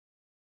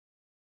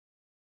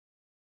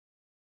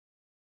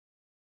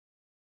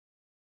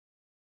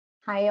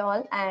Hi,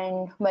 all,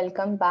 and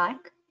welcome back.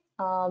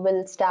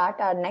 We'll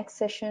start our next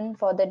session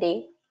for the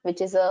day,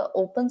 which is a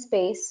open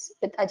space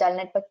with Agile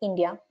Network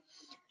India.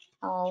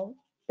 Uh,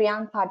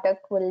 Priyank Pathak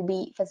will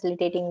be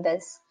facilitating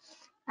this.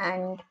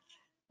 And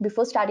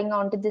before starting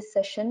on to this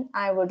session,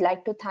 I would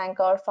like to thank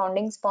our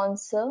founding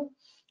sponsor,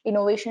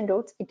 Innovation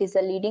Roots. It is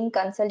a leading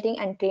consulting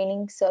and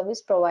training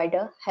service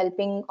provider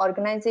helping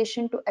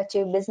organizations to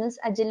achieve business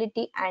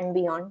agility and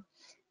beyond.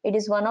 It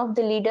is one of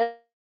the leaders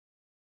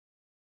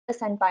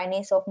and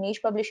pioneers of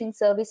niche publishing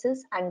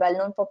services and well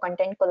known for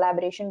content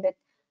collaboration with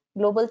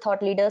global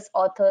thought leaders,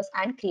 authors,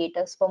 and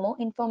creators. For more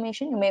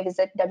information, you may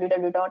visit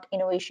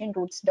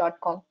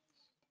www.innovationroots.com.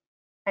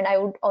 And I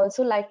would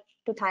also like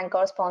to thank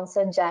our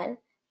sponsor, Agile,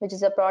 which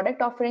is a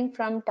product offering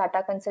from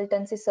Tata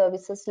Consultancy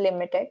Services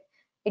Limited.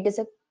 It is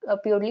a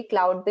purely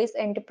cloud-based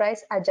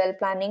enterprise agile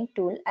planning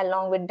tool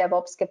along with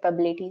DevOps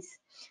capabilities.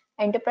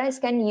 Enterprise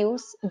can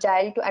use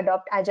Agile to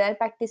adopt agile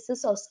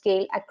practices or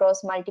scale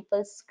across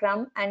multiple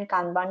Scrum and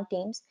Kanban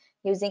teams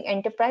using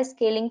enterprise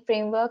scaling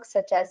frameworks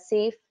such as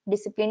SAFe,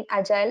 Disciplined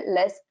Agile,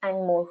 Less,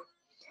 and more.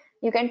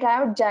 You can try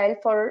out Gile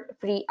for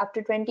free up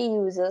to 20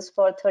 users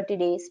for 30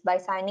 days by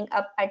signing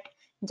up at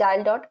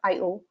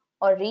gile.io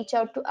or reach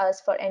out to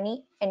us for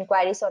any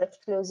enquiries or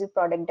exclusive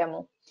product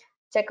demo.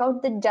 Check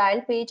out the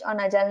Gile page on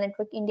Agile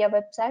Network India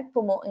website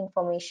for more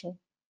information.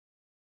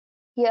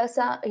 Here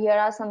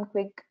are some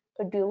quick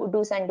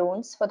do's and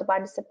don'ts for the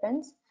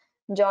participants.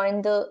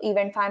 Join the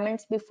event 5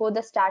 minutes before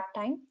the start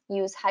time.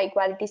 Use high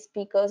quality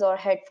speakers or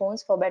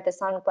headphones for better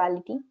sound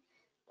quality.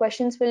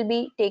 Questions will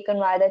be taken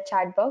via the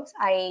chat box.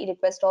 I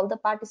request all the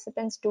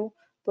participants to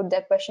put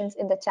their questions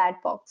in the chat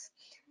box.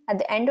 At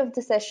the end of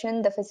the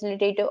session, the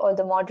facilitator or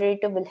the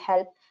moderator will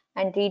help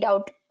and read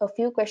out a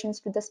few questions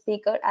to the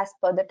speaker as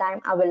per the time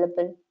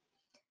available.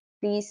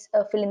 Please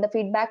fill in the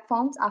feedback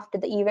forms after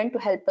the event to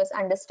help us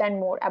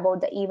understand more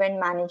about the event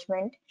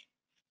management.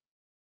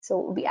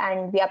 We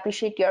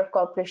appreciate your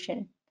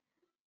cooperation.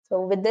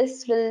 So with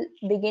this, we'll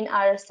begin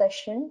our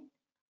session.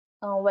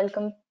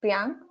 Welcome,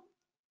 Priyank.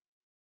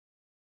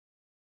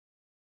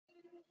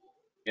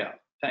 Yeah,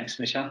 thanks,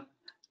 Misha.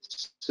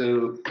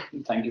 So,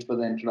 thank you for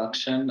the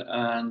introduction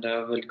and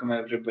welcome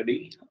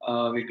everybody.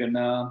 We're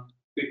gonna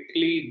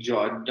quickly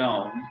jot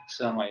down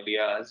some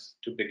ideas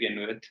to begin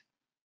with.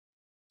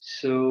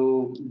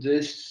 So,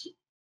 this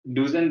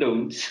do's and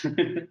don'ts.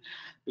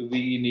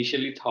 We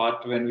initially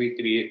thought when we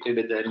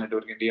created Agile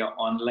Network India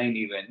online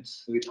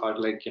events, we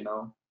thought we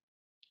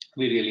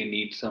really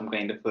need some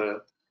kind of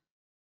a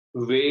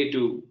way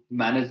to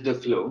manage the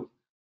flow.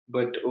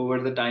 But over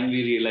the time,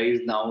 we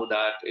realize now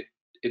that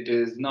it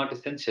is not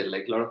essential.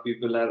 Like a lot of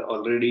people are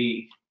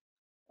already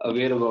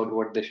aware about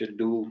what they should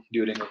do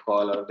during a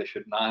call or they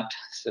should not.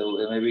 So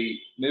maybe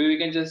we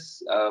can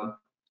just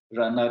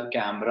run our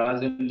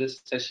cameras in this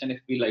session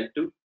if we like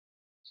to.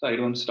 So I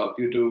don't stop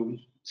you to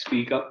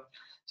speak up.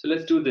 So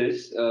let's do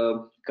this.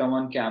 Come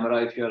on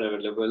camera if you're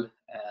available,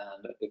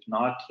 and if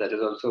not, that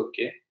is also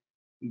okay.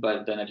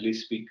 But then at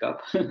least speak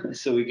up.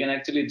 So we can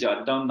actually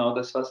jot down now.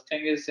 The first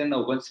thing is in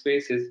open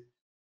space is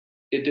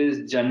it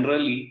is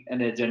generally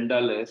an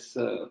agenda-less,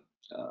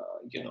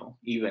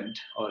 event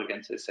or you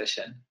can say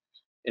session.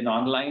 In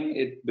online,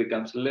 it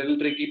becomes a little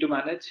tricky to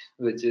manage,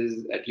 which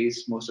is at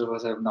least most of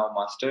us have now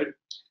mastered.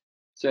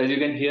 So as you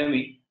can hear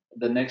me,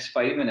 the next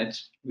 5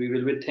 minutes, we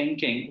will be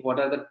thinking what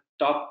are the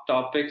top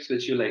topics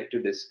which you like to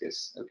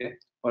discuss, okay?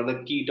 What are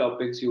the key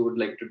topics you would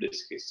like to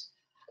discuss?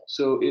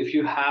 So if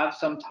you have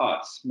some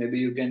thoughts, maybe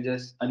you can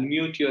just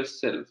unmute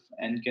yourself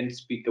and can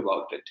speak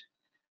about it,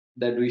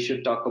 that we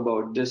should talk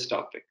about this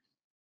topic.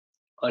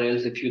 Or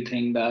else if you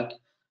think that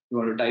you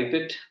want to type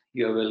it,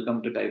 you're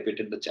welcome to type it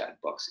in the chat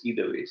box,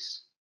 either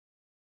ways.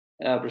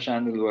 Yeah,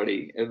 Prashant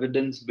Gulwadi,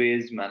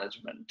 evidence-based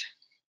management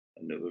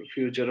and the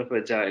future of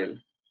agile.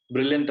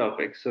 Brilliant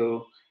topic.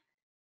 So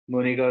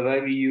Monica,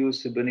 why we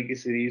use Fibonacci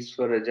series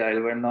for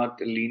agile? Why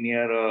not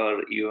linear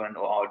or even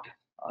odd?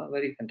 A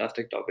very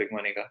fantastic topic,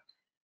 Monica.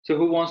 So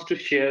who wants to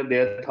share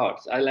their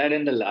thoughts? I'll add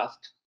in the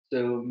last.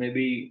 So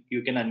maybe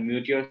you can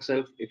unmute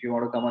yourself. If you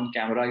want to come on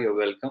camera, you're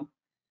welcome.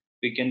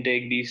 We can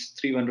take these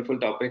three wonderful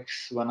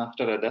topics one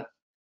after other.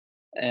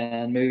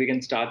 And maybe we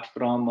can start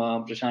from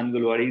Prashant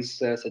Gulwadi's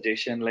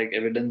suggestion, like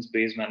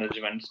evidence-based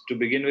management. To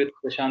begin with,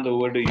 Prashant,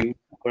 over to you.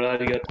 What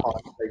are your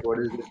thoughts? Like, what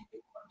is this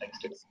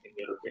context in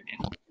your opinion?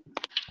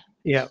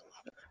 Yeah,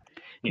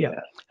 yeah.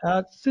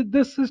 Yeah. So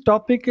this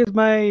topic is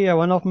my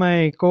one of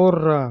my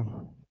core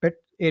pet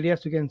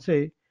areas, you can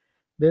say,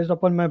 based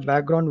upon my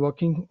background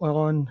working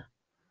on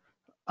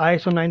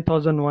ISO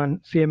 9001,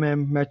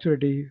 CMM,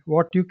 maturity.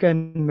 What you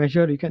can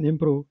measure, you can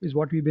improve, is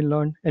what we've been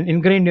learned and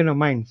ingrained in our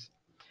minds.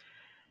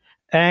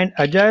 And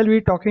Agile,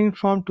 we're talking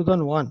from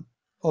 2001,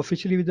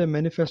 officially with the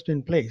manifesto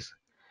in place.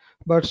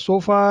 But so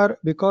far,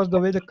 because the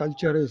way the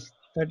culture is,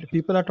 that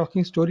people are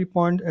talking story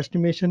point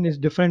estimation is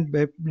different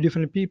by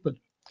different people.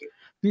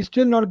 We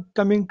still not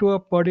coming to a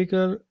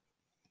particular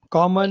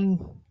common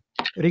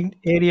ring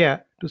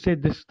area to say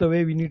this is the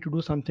way we need to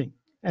do something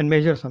and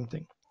measure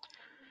something.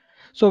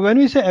 So when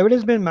we say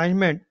evidence-based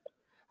management,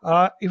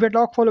 If I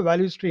talk for a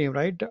value stream,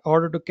 right,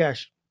 order to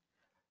cash,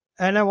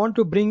 and I want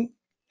to bring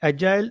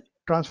agile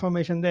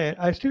transformation there,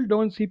 I still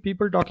don't see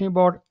people talking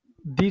about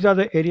these are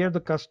the areas the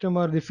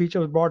customer, the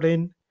features brought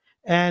in,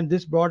 and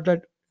this brought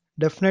that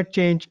definite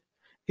change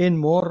in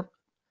more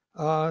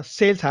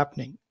sales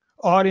happening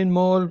or in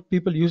more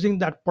people using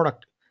that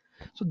product.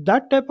 So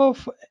that type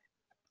of,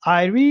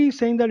 are we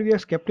saying that we are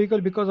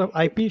skeptical because of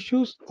IP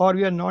issues, or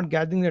we are not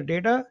gathering the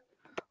data,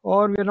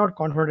 or we are not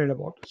confident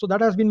about? So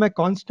that has been my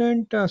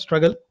constant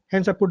struggle.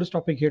 Hence, I put this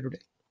topic here today.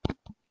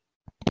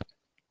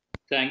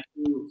 Thank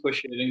you for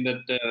sharing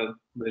that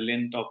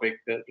brilliant topic,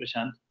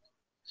 Prashant.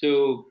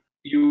 So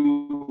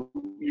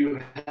you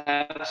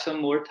have some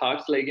more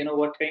thoughts, like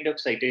what kind of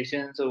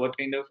citations or what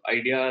kind of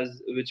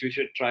ideas which we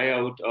should try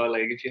out, or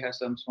like if you have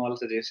some small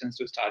suggestions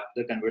to start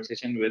the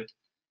conversation with,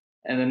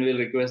 and then we'll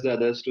request the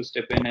others to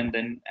step in and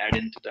then add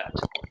into that.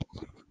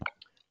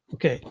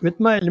 Okay, with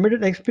my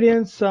limited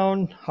experience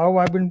on how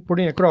I've been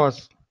putting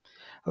across,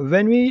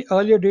 when we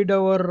earlier did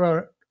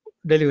our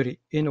delivery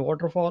in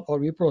waterfall or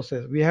we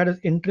process, we had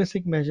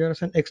intrinsic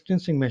measures and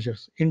extrinsic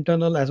measures,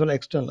 internal as well as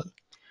external,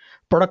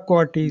 product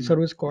quality, Mm.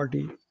 service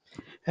quality,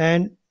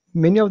 and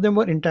many of them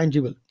were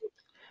intangible.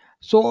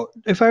 So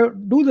if I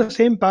do the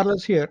same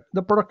parallels here,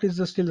 the product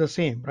is still the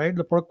same, right?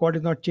 The product quality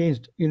is not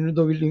changed, even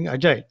though we're doing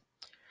agile.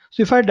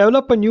 So if I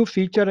develop a new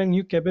feature and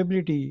new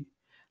capability,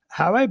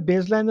 have I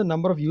baseline the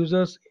number of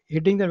users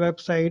hitting the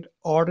website,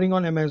 ordering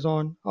on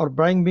Amazon, or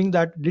bringing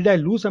that? Did I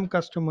lose some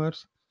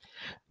customers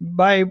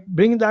by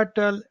bringing that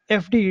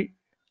FD?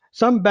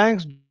 Some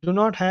banks do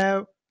not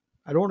have.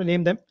 I don't want to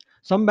name them.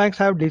 Some banks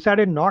have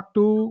decided not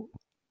to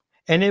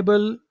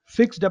enable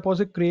fixed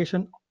deposit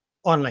creation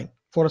online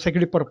for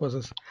security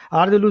purposes.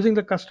 Are they losing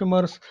the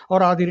customers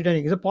or are they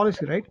retaining? It's a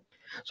policy, right?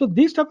 So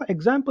these type of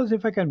examples,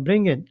 if I can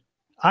bring in,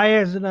 I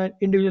as an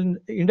individual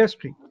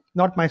industry,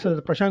 not myself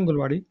as Prashant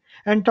Gulwadi,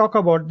 and talk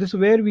about this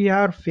where we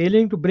are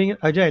failing to bring in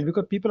agile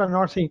because people are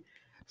not saying.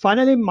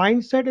 Finally,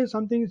 mindset is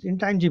something is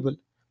intangible.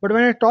 But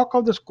when I talk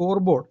of the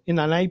scoreboard in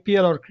an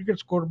IPL or cricket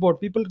scoreboard,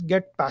 people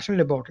get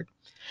passionate about it.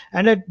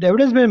 And the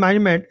evidence-based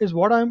management is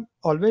what I'm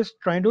always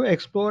trying to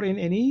explore in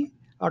any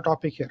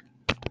topic here.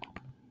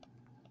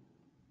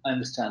 I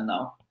understand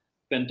now.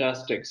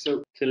 Fantastic.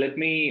 So let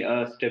me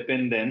step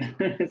in then.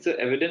 So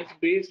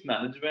evidence-based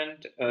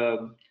management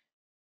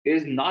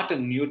is not a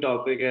new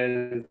topic,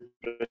 as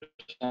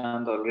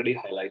Prashant already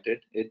highlighted.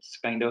 It's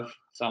kind of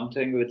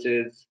something which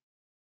is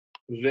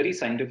very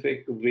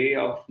scientific way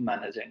of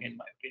managing, in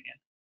my opinion.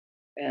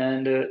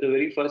 And the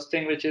very first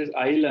thing which is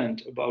I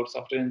learned about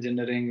software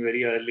engineering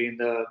very early in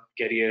the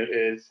career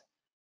is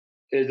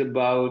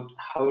about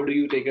how do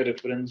you take a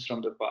reference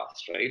from the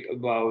past, right?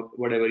 About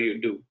whatever you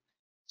do.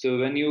 So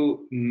when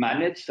you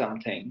manage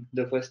something,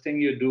 the first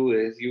thing you do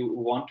is you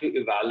want to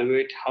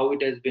evaluate how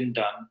it has been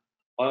done,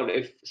 or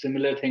if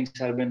similar things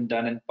have been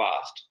done in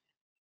past,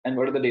 and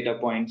what are the data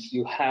points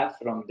you have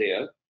from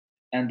there,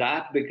 and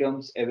that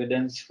becomes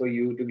evidence for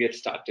you to get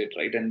started,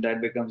 right? And that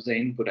becomes the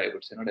input, I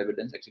would say, not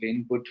evidence, actually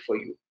input for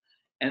you.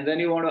 And then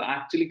you want to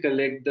actually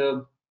collect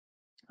the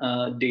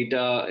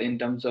data in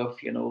terms of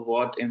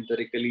what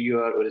empirically you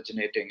are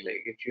originating,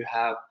 like if you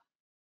have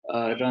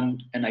run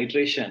an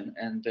iteration,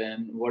 and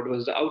then what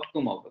was the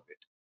outcome of it,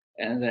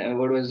 and then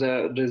what was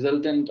the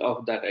resultant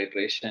of that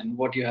iteration,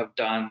 what you have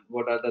done,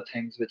 what are the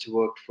things which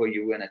worked for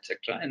you, and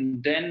etc.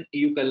 And then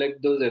you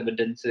collect those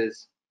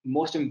evidences.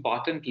 Most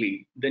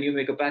importantly, then you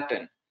make a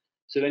pattern.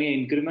 So when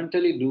you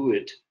incrementally do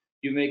it,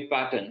 you make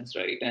patterns,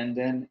 right? And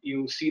then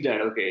you see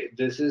that, okay,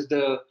 this is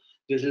the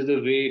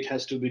way it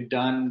has to be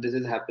done, this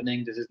is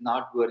happening, this is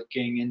not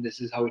working, and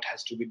this is how it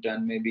has to be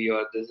done, maybe,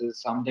 or this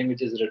is something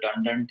which is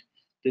redundant,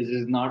 this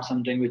is not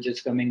something which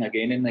is coming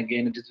again and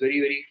again. It is very,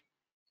 very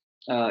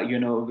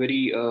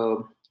very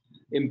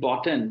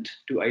important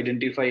to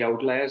identify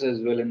outliers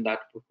as well in that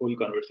whole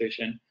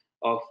conversation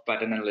of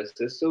pattern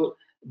analysis. So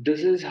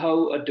this is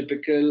how a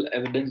typical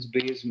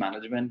evidence-based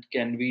management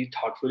can be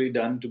thoughtfully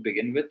done to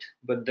begin with.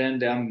 But then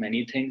there are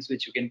many things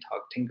which you can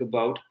think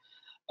about.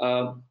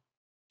 Uh,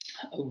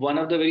 One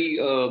of the very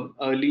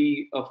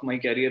early of my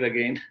career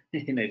again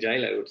in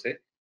Agile, I would say,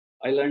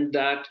 I learned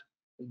that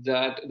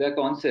there are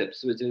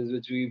concepts which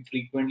we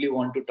frequently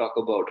want to talk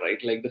about,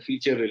 right? Like the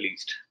feature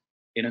released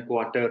in a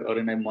quarter or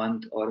in a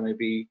month or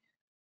maybe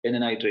in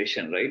an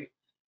iteration, right?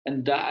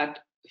 And that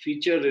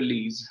feature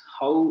release,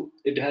 how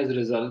it has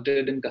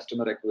resulted in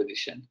customer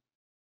acquisition,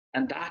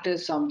 and that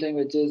is something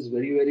which is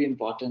very, very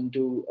important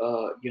to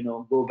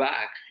go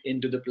back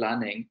into the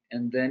planning,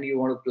 and then you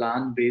want to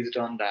plan based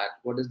on that.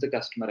 What is the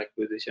customer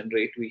acquisition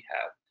rate we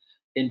have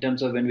in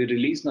terms of when we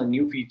release a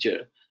new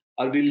feature?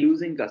 Are we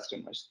losing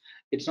customers?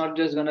 It's not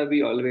just going to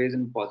be always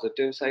in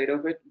positive side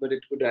of it, but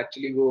it could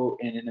actually go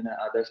in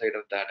another side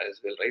of that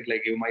as well, right?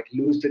 Like you might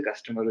lose the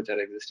customer which are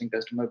existing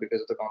customer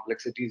because of the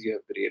complexities you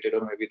have created,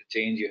 or maybe the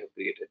change you have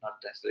created, not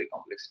necessarily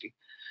complexity.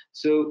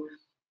 So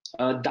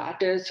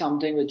that is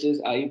something which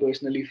is I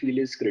personally feel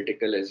is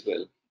critical as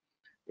well.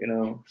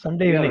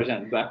 Sunday Yeah, evening.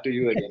 Prashant, back to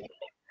you again.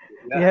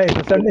 Yeah, Yeah, it's a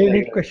looks Sunday like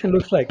evening that. question.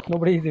 Looks like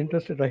nobody is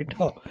interested right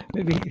now.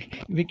 Maybe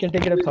we can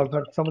take it up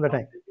some other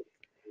time.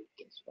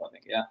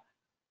 Yeah.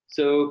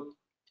 So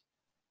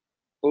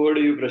over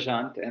to you,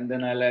 Prashant, and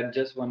then I'll add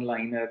just one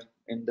liner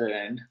in the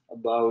end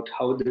about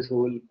how this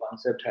whole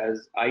concept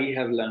has I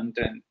have learned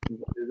and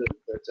what is the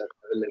research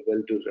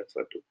available to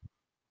refer to.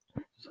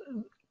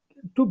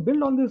 To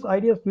build on these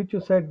ideas which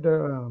you said,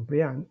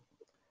 Priyan,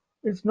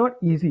 it's not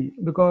easy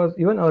because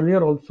even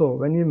earlier also,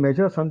 when you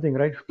measure something,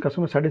 right,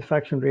 customer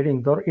satisfaction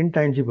ratings are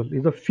intangible.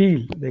 Is the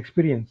feel, the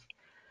experience.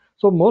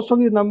 So most of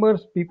these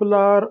numbers, people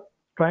are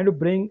trying to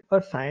bring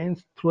a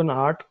science through an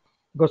art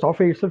because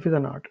software itself is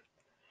an art.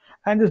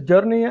 And this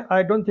journey,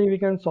 I don't think we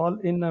can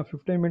solve in a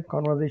 15-minute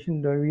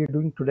conversation that we are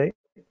doing today.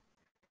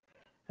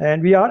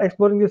 And we are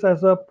exploring this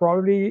as a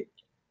probably,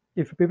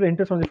 if people are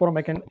interested on the forum,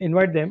 I can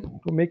invite them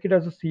to make it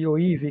as a COE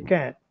if we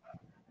can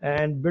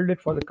and build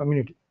it for the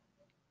community.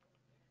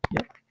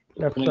 Yeah,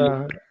 that's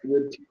Definitely.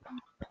 With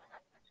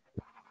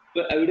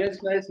but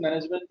evidence-based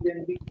management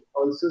can be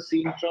also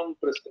seen from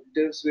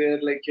perspectives where,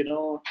 like,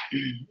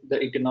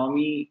 the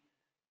economy,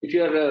 if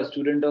you are a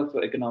student of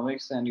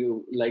economics and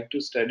you like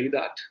to study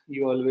that,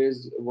 you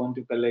always want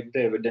to collect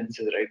the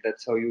evidences, right?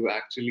 That's how you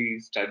actually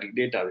study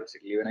data,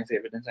 basically. When I say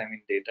evidence, I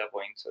mean data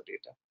points or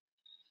data.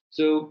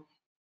 So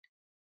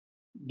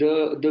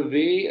the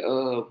way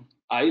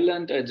I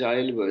learned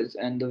Agile was,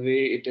 and the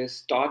way it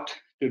is taught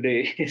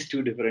today is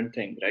two different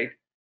things, right?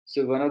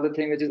 So one of the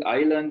things which is I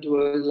learned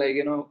was, like,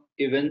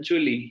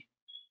 eventually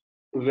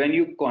when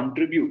you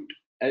contribute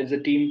as a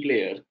team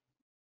player,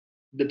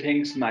 the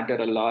things matter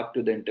a lot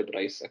to the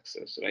enterprise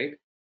success, right?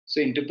 So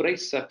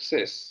enterprise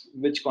success,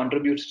 which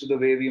contributes to the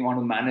way we want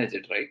to manage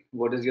it, right?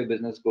 What is your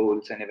business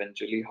goals, and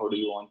eventually how do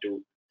you want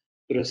to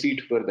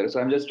proceed further? So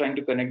I'm just trying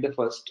to connect the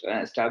first,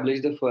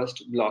 establish the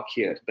first block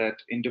here, that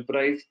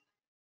enterprise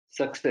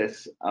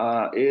success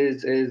is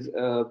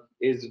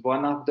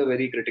one of the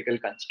very critical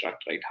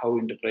construct, right? How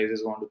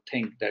enterprises want to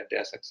think that they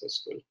are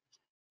successful,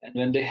 and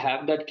when they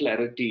have that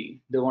clarity,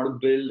 they want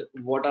to build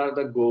what are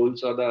the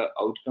goals or the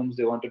outcomes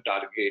they want to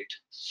target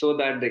so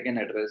that they can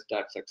address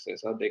that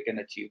success or they can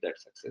achieve that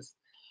success.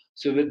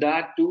 So, with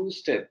that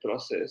two-step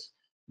process,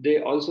 they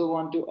also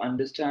want to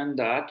understand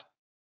that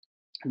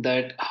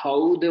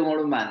how they want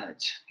to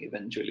manage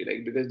eventually,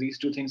 right? Because these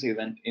two things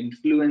even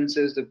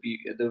influences the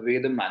way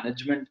the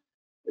management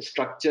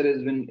structure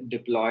has been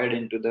deployed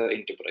into the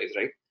enterprise,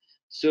 right?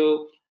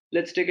 So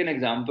let's take an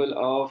example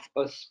of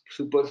a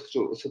super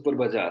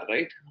bazaar,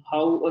 right?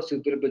 How a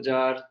super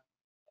bazaar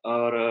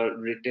or a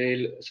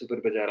retail super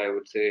bazaar, I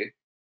would say,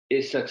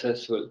 is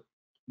successful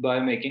by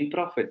making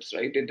profits,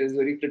 right? It is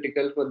very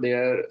critical for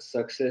their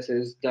success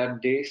is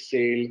that they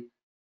sell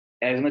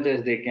as much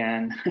as they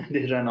can.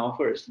 They run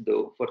offers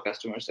though for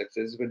customer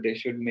success, but they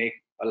should make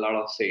a lot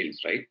of sales,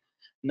 right?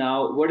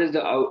 Now what is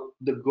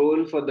the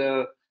goal for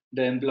the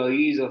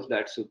employees of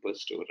that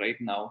superstore right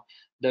now?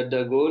 That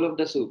the goal of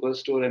the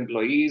superstore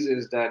employees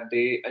is that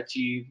they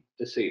achieve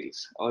the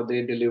sales or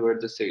they deliver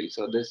the sales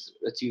or this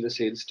achieve the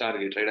sales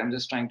target, right? I'm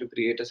just trying to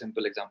create a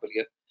simple example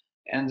here.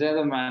 And then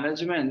the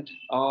management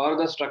or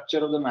the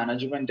structure of the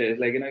management is,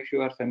 like, if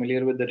you are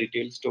familiar with the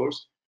retail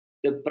stores,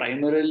 they're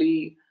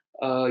primarily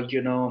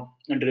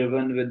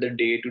driven with the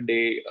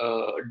day-to-day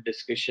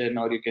discussion,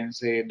 or you can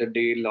say the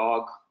day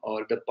log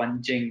or the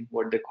punching,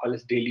 what they call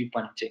as daily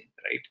punching,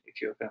 right?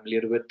 If you're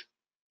familiar with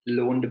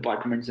loan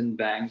departments in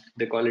bank,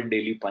 they call it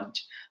daily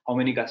punch. How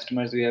many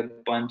customers we have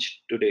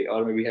punched today,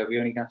 or maybe have how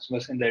many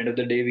customers in the end of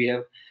the day we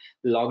have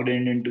logged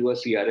in into a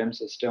CRM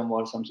system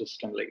or some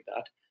system like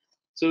that.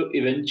 So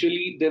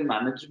eventually, the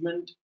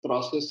management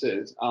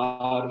processes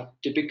are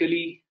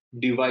typically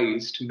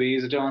devised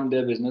based on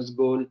their business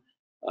goal,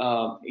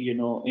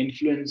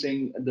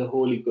 influencing the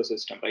whole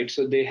ecosystem, right?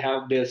 So they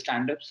have their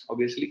stand-ups,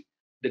 obviously.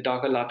 They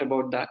talk a lot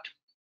about that.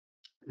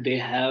 They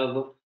have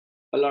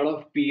a lot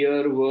of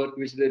peer work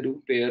which they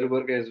do, peer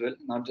work as well,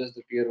 not just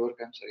the peer work,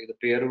 I'm sorry, the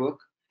peer work.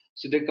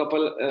 So they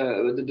couple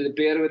they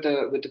pair with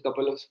a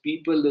couple of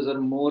people, those are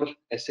more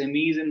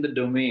SMEs in the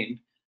domain,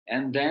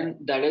 and then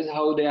that is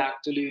how they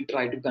actually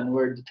try to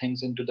convert the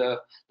things into the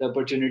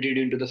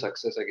opportunity into the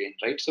success again,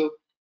 right? So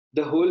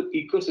the whole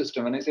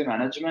ecosystem, when I say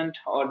management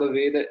or the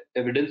way that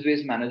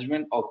evidence-based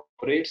management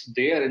operates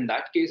there, in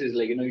that case is,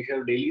 like, if you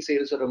have daily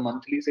sales or a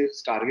monthly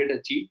sales target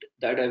achieved,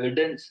 that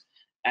evidence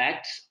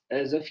acts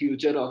as a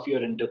future of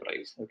your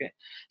enterprise. Okay,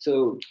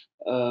 so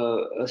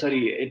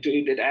sorry,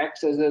 it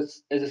acts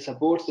as a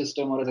support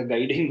system or as a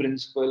guiding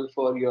principle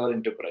for your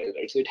enterprise,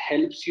 right? So it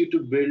helps you to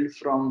build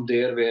from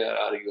there, where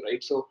are you,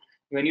 right? So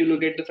when you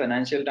look at the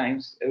Financial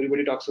Times,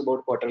 everybody talks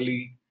about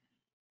quarterly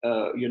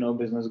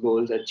business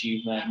goals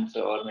achievements,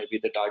 or maybe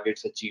the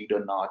targets achieved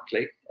or not,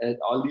 like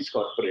all these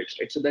corporates,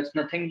 right? So that's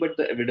nothing but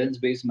the evidence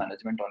based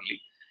management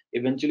only.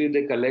 Eventually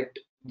they collect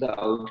the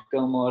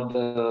outcome or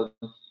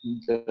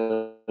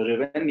the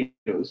revenue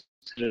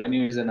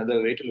is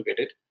another way to look at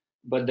it,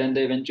 but then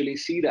they eventually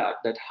see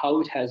that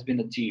how it has been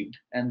achieved,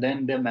 and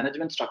then their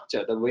management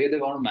structure, the way they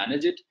want to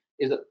manage it,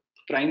 is a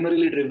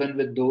primarily driven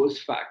with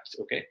those facts.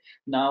 Okay,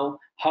 now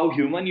how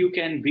human you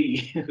can be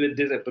with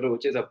this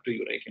approach is up to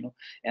you, right?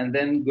 And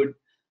then good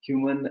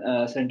human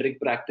centric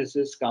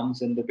practices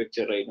comes in the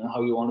picture, right?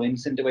 How you want to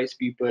incentivize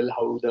people,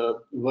 how the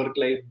work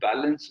life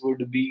balance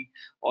would be,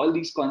 all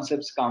these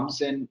concepts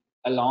comes in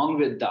along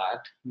with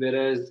that.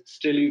 Whereas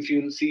still, if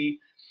you see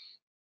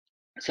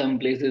some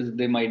places,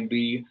 they might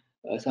be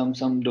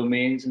some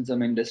domains and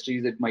some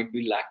industries that might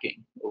be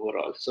lacking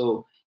overall.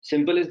 So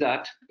simple is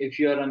that if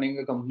you are running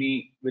a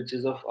company which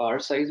is of our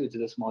size, which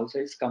is a small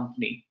size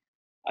company,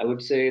 I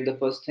would say the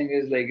first thing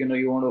is, like,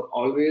 you want to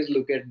always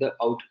look at the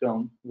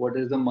outcome. What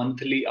is the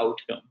monthly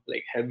outcome?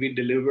 Like, have we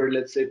delivered,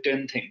 let's say,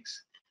 10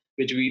 things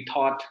which we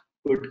thought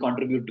could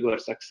contribute to our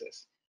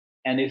success?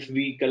 And if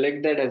we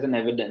collect that as an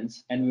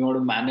evidence and we want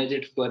to manage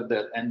it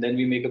further, and then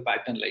we make a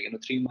pattern, like,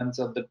 3 months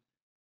of the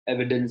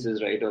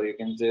evidences, right? Or you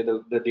can say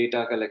the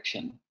data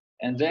collection.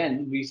 And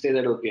then we say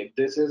that, okay,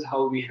 this is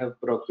how we have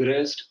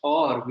progressed,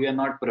 or we are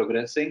not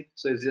progressing.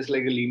 So it's just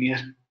like a linear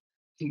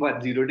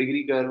but 0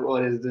 degree curve,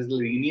 or is this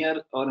linear,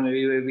 or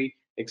maybe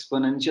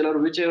exponential, or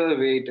whichever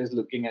way it is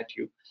looking at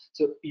you.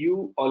 So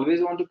you always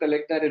want to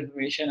collect that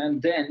information,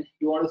 and then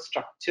you want to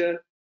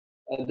structure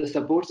the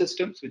support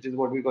systems, which is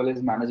what we call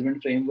as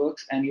management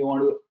frameworks, and you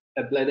want to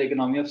apply the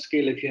economy of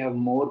scale. If you have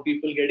more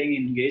people getting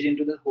engaged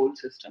into the whole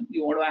system,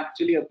 you want to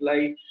actually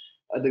apply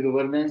the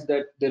governance,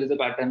 that there is a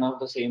pattern of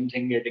the same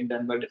thing getting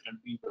done by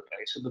different people,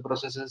 right? So the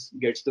processes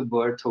gets the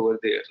birth over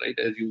there, right?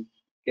 As you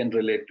can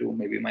relate to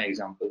maybe my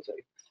examples,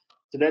 right?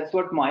 So that's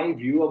what my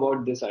view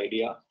about this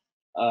idea.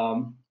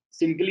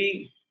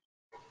 Simply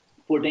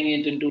putting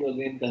it into,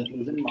 again,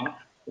 conclusion mark,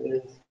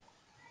 is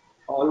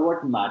all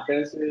what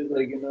matters is,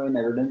 like, in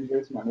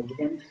evidence-based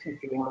management,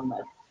 if you want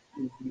to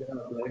if you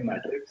want to apply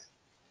metrics,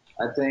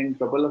 I think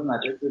couple of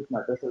metrics which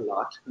matters a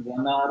lot.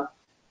 One are,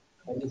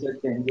 as you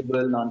said,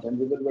 tangible,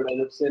 non-tangible, but I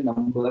would say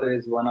number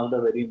is one of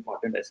the very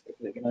important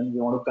aspects. Like, you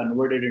want to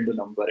convert it into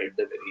number at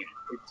the very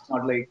end. It's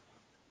not like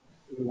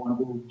you want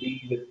to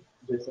be with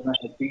this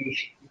happy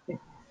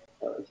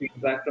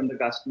feedback from the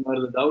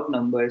customer without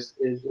numbers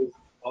is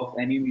of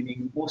any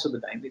meaning most of the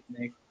time. It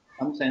makes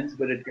some sense,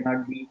 but it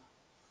cannot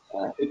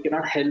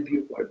help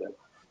you further.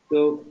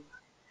 So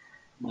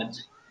much.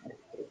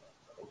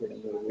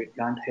 It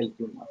can't help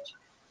you much.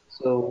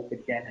 So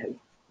it can help,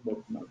 but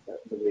not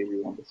the way we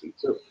want to see.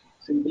 So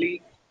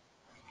simply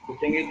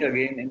putting it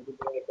again into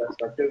the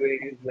constructive way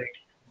is, like,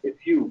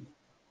 if you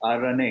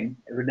are running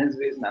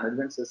evidence-based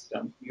management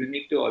system, you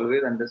need to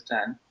always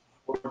understand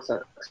what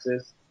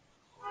success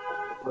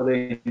for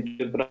the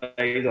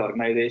enterprise,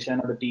 organization,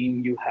 or the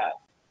team you have,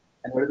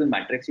 and what are the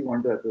metrics you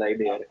want to apply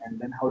there, and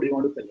then how do you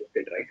want to collect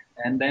it, right?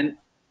 And then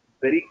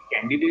very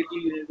candidly,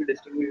 you need to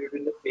distinguish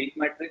between the fake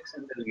metrics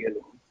and the real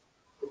ones.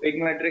 The fake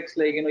metrics,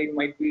 like, you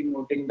might be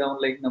noting down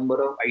like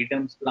number of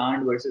items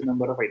planned versus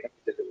number of items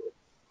delivered.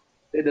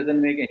 It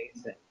doesn't make any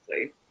sense,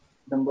 right?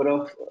 Number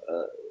of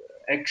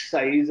x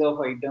size of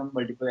item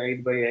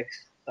multiplied by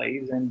x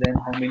size, and then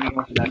how many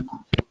of that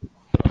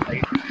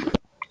size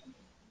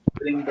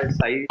by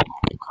size,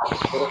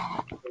 number of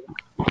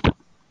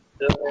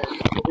the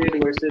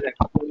rate versus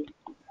actual.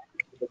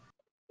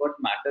 What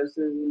matters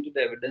is into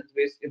the evidence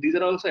base. These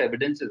are also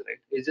evidences, right?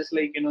 It's just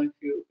like,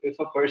 if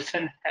a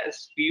person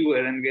has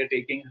fever and we are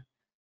taking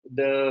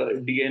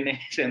the DNA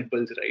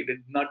samples, right?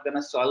 It's not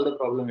gonna solve the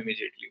problem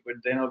immediately, but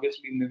then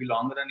obviously maybe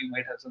long run you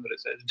might have some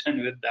research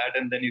done with that,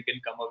 and then you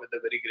can come up with a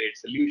very great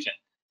solution.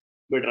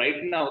 But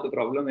right now the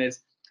problem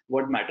is,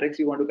 what metrics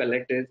you want to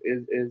collect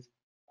is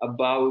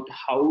about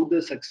how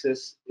the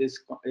success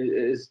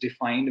is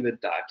defined with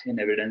that in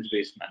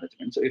evidence-based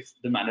management. So if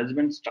the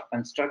management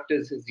construct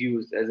is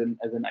used as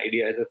an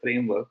idea, as a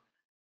framework,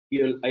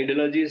 your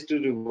ideology is to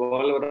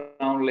revolve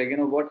around, like,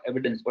 what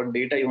evidence, what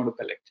data you want to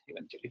collect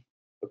eventually.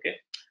 Okay.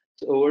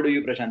 So over to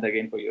you, Prashant,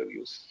 again for your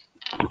views.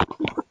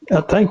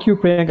 Thank you,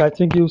 Priyank. I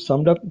think you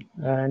summed up,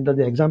 and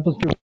the examples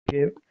you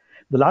gave.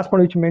 The last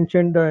point which you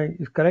mentioned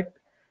is correct.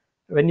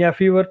 When you have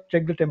fever,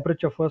 check the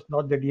temperature first,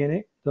 not the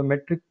DNA. The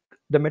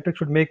metric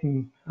should make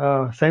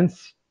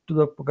sense to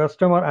the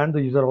customer and the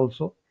user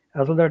also,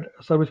 as well as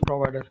that service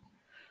provider.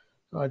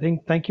 So I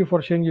think thank you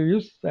for sharing your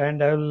views,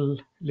 and I will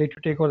let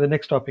you take over the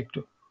next topic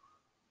too.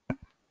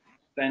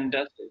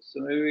 Fantastic. So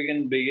maybe we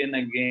can begin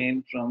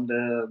again from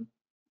the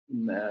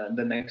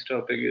next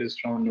topic is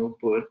from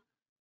Nupur.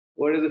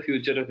 What is the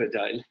future of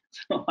Agile?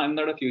 So I'm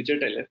not a future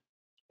teller,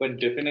 but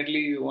definitely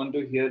you want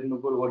to hear,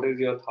 Nupur, what is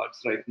your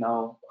thoughts right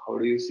now? How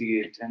do you see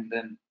it? And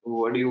then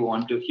what do you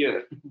want to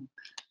hear?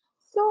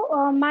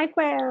 So my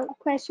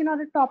question or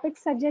the topic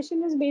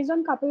suggestion is based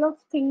on couple of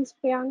things,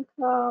 Priyank.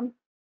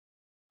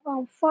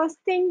 First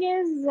thing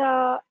is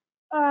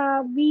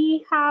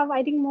we have,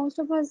 I think most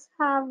of us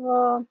have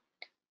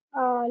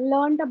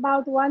learned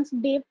about once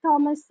Dave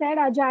Thomas said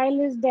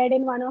Agile is dead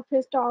in one of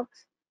his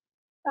talks.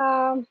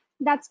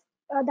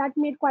 That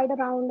made quite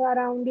around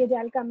the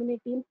Agile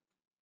community.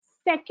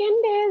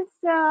 Second is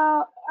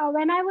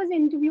when I was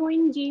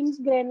interviewing James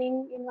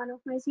Grenning in one of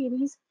my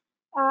series,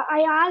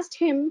 I asked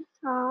him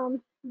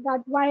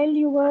that while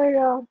you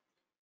were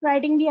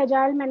writing the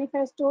Agile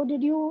Manifesto,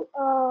 did you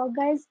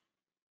guys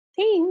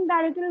think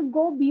that it will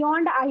go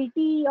beyond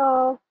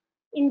IT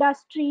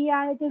industry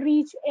and it will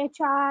reach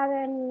HR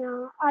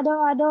and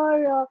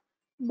other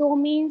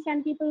domains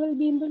and people will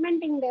be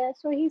implementing there?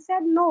 So he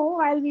said no.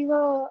 While we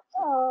were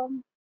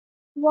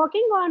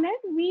working on it,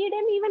 we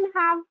didn't even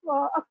have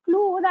a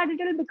clue that it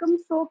will become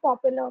so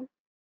popular.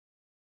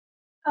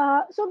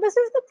 So this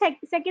is the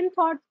second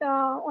thought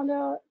on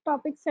the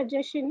topic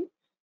suggestion,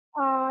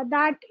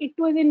 that it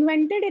was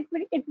invented,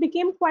 it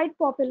became quite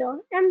popular.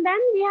 And then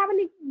we have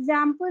an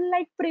example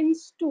like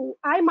Prince 2.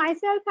 I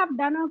myself have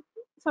done a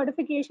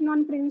certification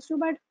on Prince 2,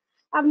 but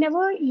I've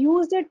never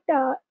used it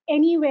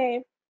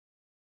anywhere.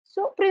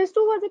 So Prince 2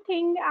 was a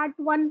thing at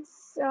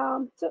once.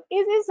 So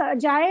is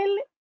Agile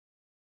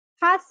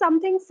has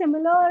something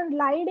similar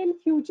lied in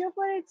future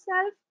for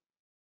itself?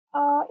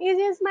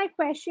 Is my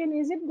question.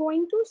 Is it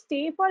going to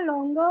stay for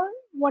longer?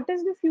 What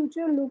is the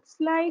future looks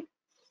like?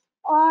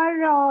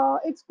 Or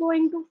it's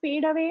going to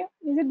fade away?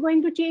 Is it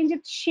going to change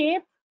its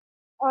shape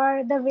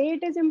or the way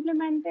it is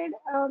implemented?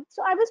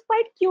 So I was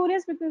quite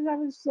curious because I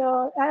was,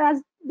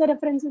 as the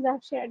references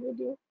I've shared with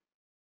you.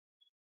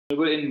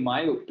 But in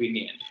my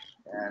opinion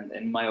and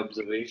in my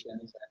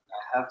observations,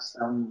 I have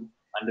some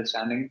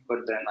understanding, but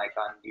then I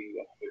can't be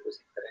 100%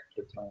 correct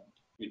with my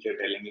future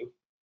telling you.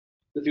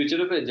 The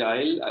future of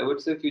Agile, I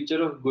would say,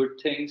 future of good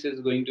things is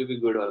going to be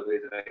good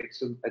always, right?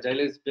 So Agile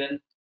has been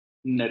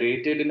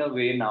narrated in a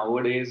way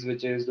nowadays,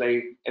 which is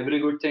like every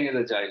good thing is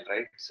Agile,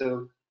 right?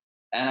 So,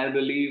 and I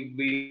believe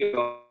we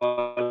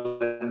all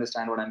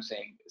understand what I'm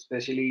saying.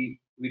 Especially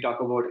we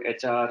talk about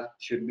HR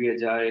should be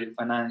Agile,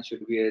 finance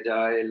should be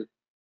Agile,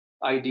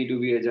 IT to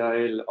be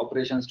agile,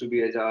 operations to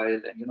be agile,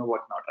 and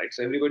whatnot, right?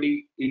 So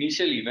everybody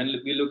initially, when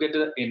we look at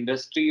the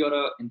industry or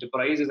a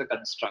enterprise as a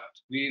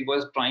construct, we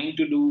was trying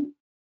to do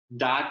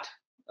that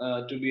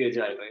to be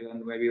agile, right?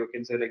 And maybe you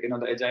can say like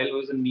the agile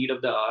was in need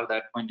of the hour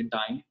that point in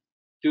time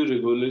to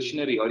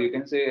revolutionary, or you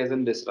can say as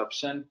in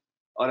disruption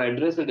or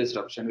address the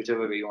disruption,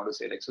 whichever way you want to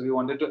say. Like so, we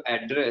wanted to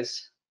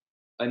address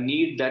a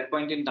need that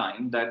point in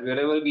time that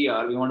wherever we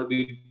are, we want to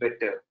be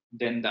better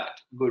than that.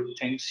 Good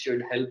things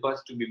should help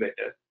us to be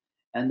better,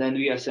 and then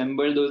we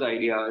assemble those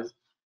ideas.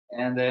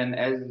 And then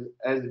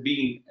as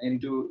being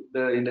into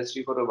the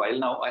industry for a while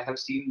now, I have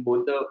seen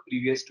both the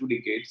previous 2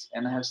 decades,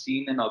 and I have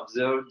seen and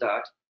observed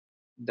that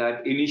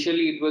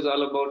initially it was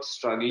all about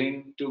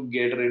struggling to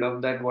get rid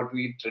of that what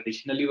we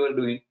traditionally were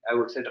doing. I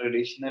would say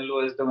traditional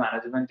was the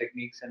management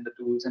techniques and the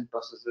tools and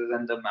processes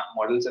and the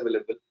models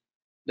available.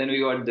 Then we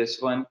got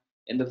this one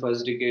in the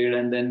first decade,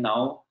 and then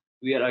now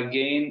we are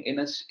again in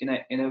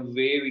a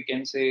way we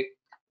can say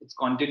it's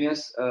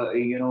continuous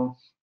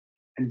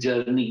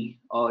journey,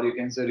 or you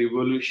can say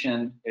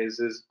revolution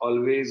is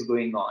always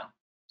going on.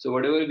 So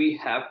whatever we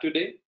have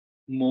today,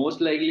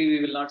 most likely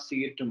we will not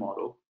see it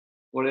tomorrow,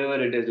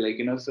 whatever it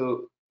is,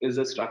 so is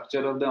the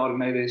structure of the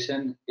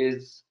organization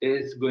is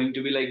going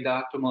to be like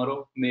that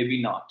tomorrow?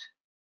 Maybe not,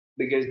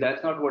 because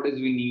that's not what is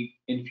we need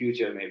in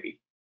future. Maybe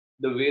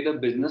the way the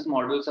business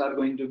models are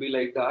going to be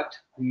like that,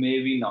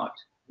 maybe not.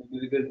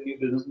 Maybe because the new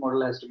business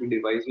model has to be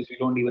devised which we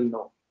don't even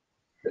know.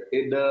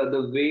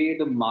 The way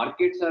the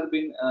markets are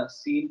being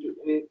seen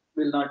today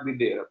will not be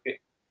there. Okay,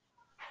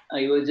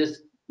 I was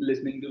just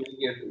listening to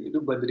carefully to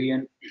Badri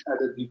and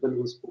other people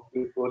who spoke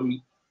before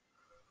me.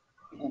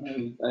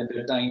 At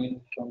the time,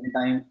 in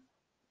time,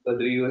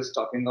 Badri was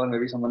talking, or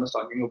maybe someone was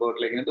talking about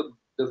like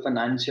the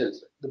financials,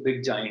 the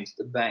big giants,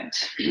 the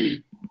banks.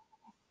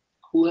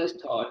 Who has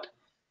thought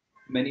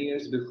many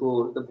years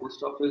before the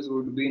post office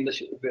would be in the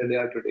shape where they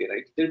are today,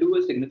 right? They do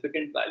a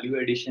significant value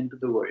addition to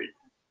the world.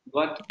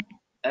 But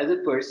as a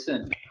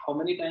person, how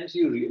many times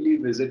you really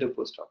visit a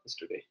post office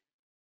today?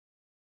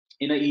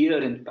 In a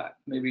year, in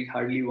fact, maybe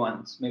hardly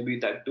once. Maybe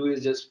that too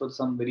is just for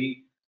some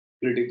very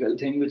critical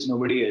thing which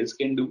nobody else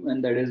can do,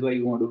 and that is why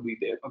you want to be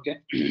there. Okay.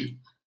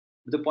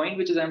 The point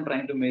which is I'm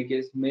trying to make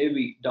is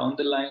maybe down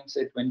the line,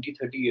 say 20,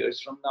 30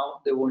 years from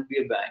now, there won't be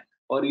a bank,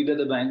 or either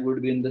the bank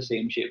would be in the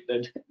same shape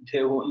that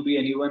there won't be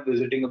anyone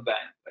visiting a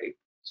bank, right?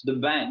 So the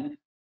bank,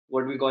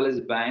 what we call as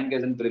bank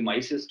as in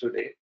premises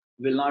today,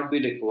 will not be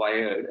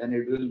required, and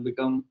it will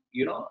become,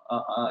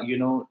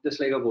 just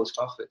like a post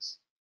office.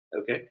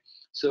 Okay.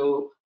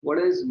 So what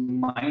is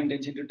my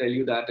intention to tell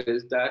you that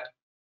is that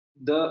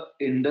the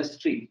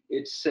industry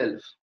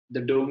itself, the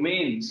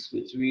domains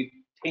which we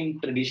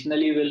think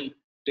traditionally will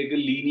take a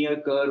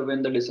linear curve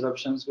when the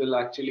disruptions will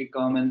actually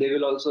come, and they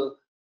will also,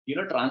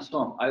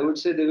 transform. I would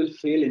say they will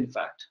fail, in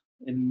fact,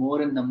 in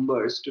more in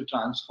numbers to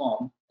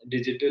transform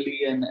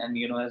digitally and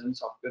as in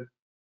software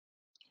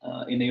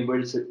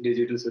enabled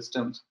digital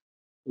systems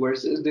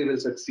versus they will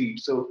succeed.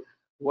 So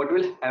what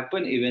will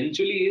happen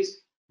eventually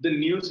is the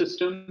new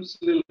systems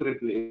will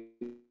replace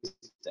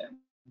them.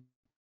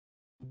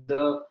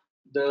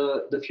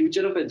 The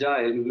future of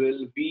agile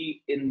will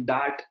be in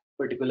that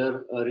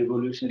particular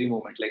revolutionary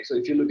moment. Like so,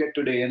 if you look at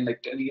today and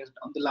like 10 years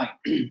down the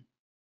line,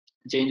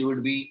 change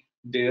would be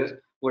there.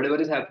 Whatever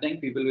is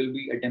happening, people will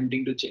be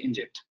attempting to change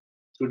it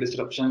through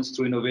disruptions,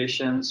 through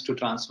innovations, through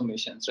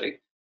transformations, right?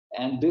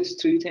 and these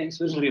three things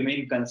will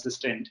remain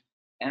consistent,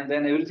 and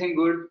then everything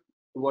good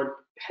what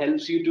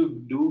helps you to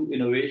do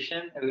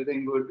innovation,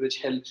 everything good which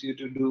helps you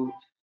to do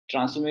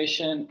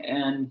transformation,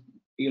 and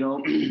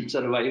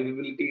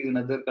survivability is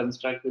another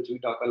construct which we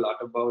talk a lot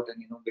about,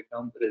 and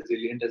become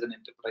resilient as an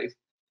enterprise.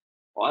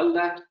 All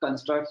that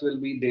constructs will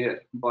be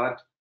there,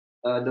 but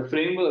the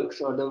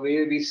frameworks or the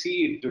way we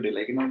see it today,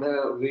 like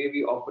the way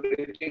we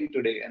operating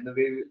today and the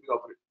way we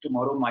operate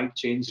tomorrow might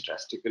change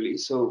drastically.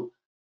 So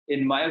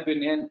in my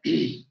opinion,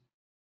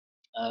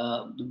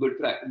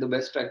 the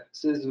best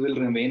practices will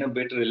remain a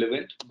bit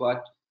relevant,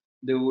 but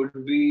there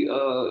would be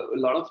a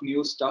lot of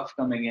new stuff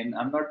coming in.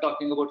 I'm not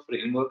talking about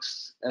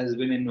frameworks as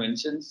been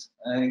inventions,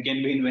 can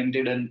be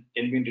invented and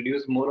can be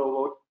introduced. More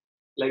about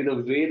like the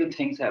way the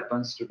things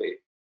happens today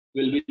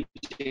will be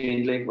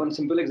changed. Like one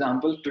simple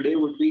example today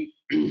would be,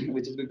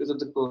 which is because of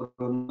the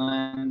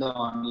corona and the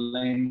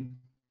online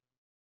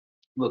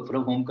work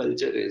from home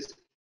culture, is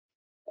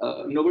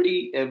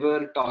nobody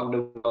ever talked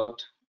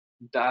about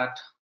that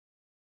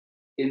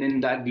in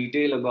that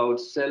detail about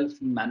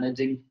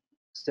self-managing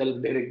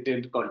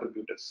self-directed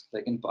contributors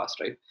like in past,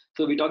 right?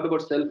 So we talked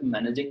about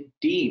self-managing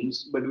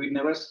teams, but we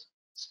never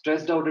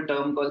stressed out a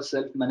term called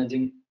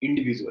self-managing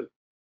individual.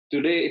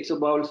 Today it's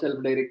about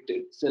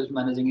self-directed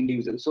self-managing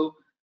individual. So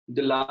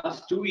the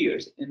last 2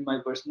 years, in my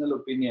personal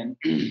opinion,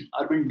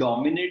 are been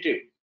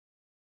dominated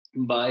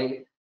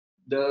by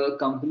the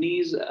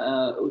companies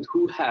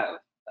who have,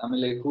 I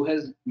mean, like who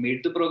has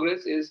made the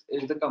progress is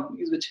the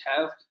companies which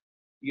have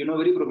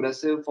very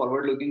progressive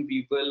forward looking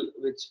people,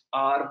 which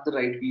are the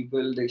right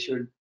people.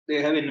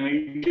 They have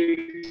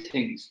invented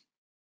things.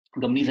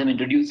 Companies have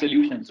introduced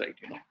solutions, right?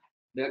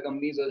 There are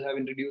companies that have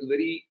introduced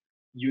very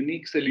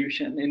unique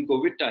solution in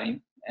COVID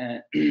time,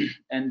 and,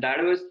 and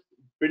that was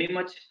pretty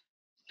much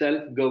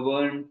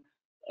self-governed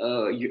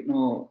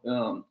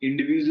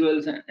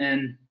individuals,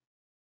 and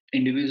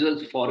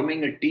individuals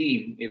forming a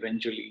team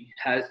eventually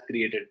has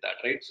created that,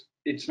 right? So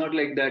it's not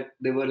like that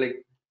they were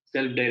like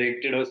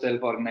self-directed or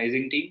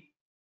self-organizing team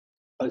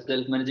or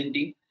self-managing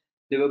team.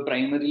 They were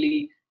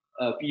primarily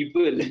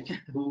people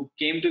who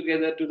came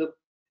together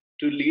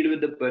to lead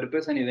with the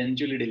purpose and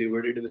eventually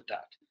delivered it with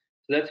that.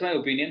 So that's my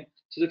opinion.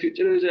 So the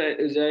future is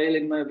agile,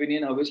 in my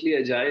opinion. Obviously,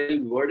 agile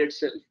word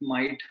itself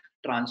might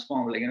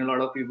transform. Like a lot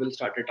of people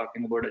started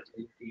talking about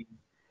agility.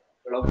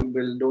 A lot of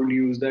people don't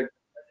use that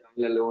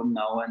agile alone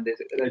now, and they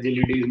say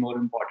agility is more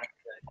important.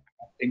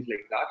 Things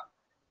like that.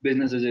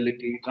 Business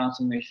agility,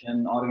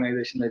 transformation,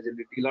 organizational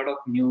agility. A lot of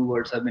new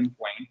words have been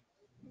coined,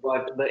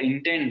 but the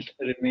intent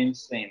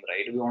remains same,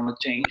 right? We want to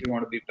change. We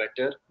want to be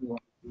better. We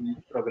want to be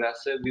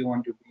progressive. We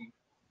want to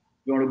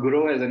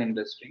grow as an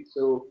industry.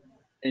 So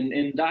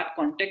in that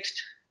context,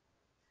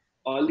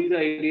 all these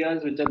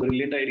ideas, which are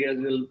brilliant ideas,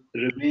 will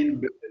remain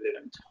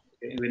relevant.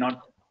 Okay, we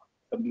not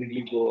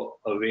completely go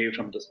away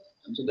from the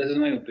system. So this is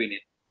my opinion.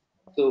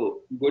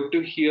 So good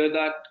to hear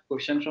that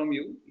question from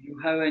you. You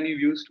have any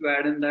views to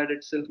add in that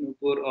itself,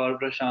 Nupur or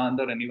Prashant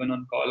or anyone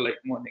on call like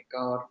Monica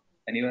or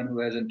anyone who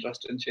has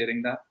interest in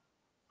sharing that?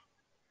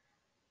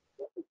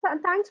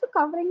 Thanks for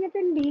covering it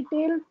in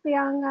detail,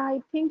 Priyank.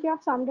 I think you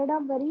have summed it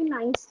up very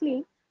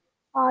nicely.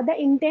 The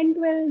intent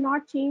will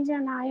not change,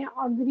 and I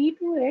agree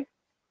to it.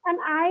 And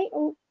I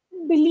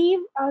believe,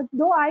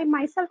 though I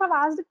myself have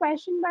asked the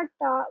question, but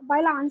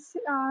while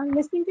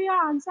listening to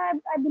your answer,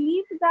 I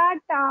believe that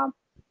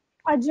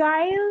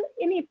agile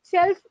in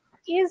itself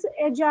is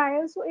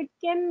agile, so it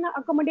can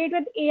accommodate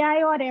with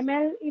AI or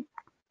ML.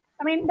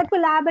 I mean, the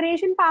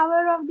collaboration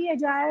power of the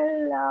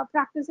agile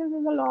practices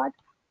is a lot.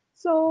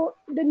 So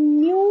the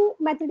new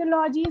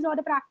methodologies or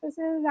the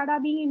practices that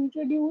are being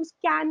introduced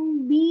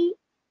can be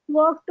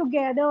worked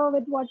together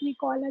with what we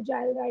call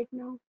agile right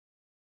now.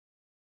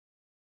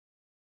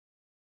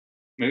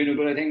 Maybe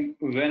Nupur, I think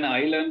when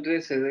I learned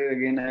this,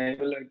 again, I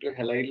will like to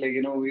highlight, like,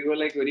 we were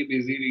like very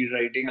busy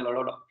rewriting a lot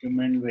of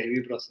documents,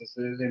 heavy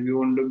processes, and we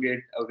want to get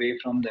away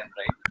from them,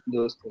 right?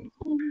 Those things,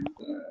 Mhm.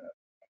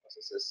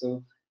 processes.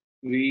 So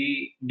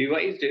we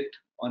devised it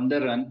on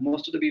the run.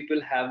 Most of the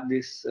people have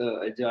this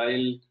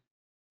agile,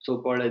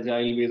 so-called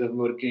agile ways of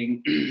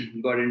working,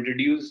 got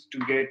introduced to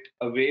get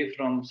away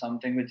from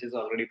something which is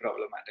already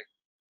problematic.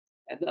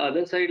 At the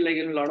other side, like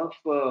a lot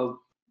of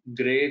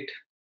great,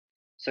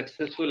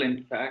 successful,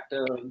 in fact,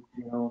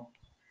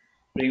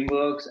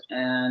 frameworks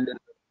and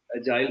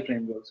agile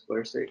frameworks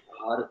per se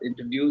are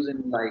introduced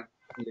in like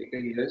later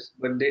years,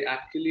 but they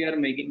actually are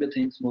making the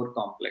things more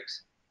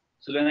complex.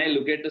 So when I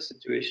look at the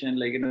situation,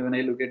 like when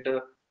I look at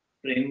the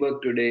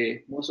framework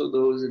today, most of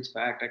those, in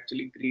fact,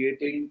 actually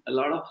creating a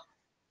lot of,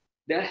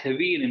 they're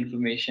heavy in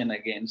information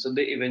again. So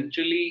they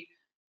eventually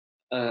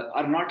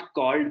are not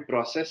called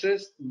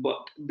processes,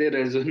 but they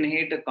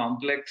resonate a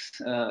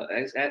complex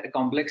as a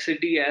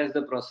complexity as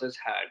the process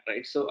had,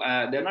 right? So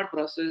they're not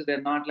process,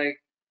 they're not like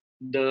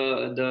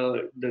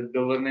the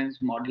governance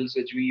models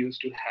which we used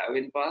to have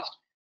in past.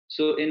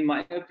 So in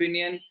my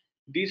opinion,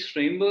 these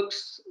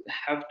frameworks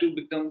have to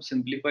become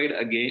simplified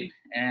again,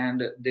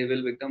 and they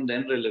will become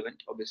then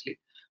relevant, obviously.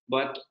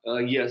 But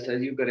yes,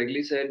 as you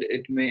correctly said,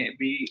 it may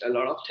be a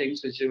lot of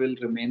things which will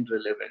remain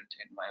relevant,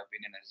 in my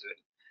opinion, as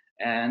well.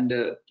 And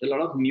a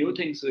lot of new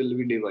things will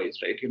be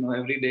devised, right?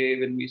 Every day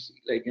when we see,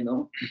 like,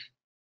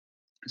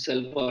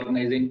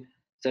 self-organizing,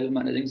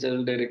 self-managing,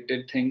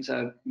 self-directed things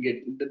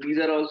these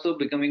are also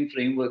becoming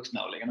frameworks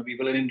now. Like,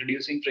 people are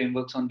introducing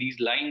frameworks on these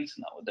lines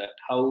now, that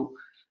how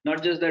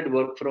not just that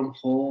work from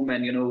home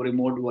and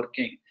remote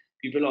working.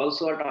 People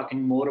also are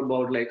talking more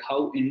about like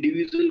how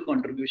individual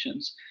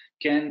contributions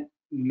can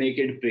make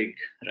it big,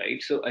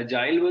 right? So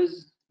agile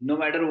was, no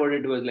matter what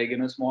it was, like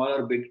small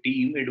or big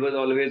team, it was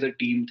always a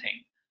team thing.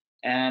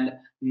 And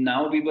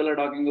now people are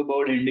talking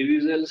about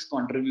individuals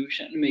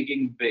contribution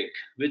making big,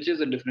 which is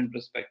a different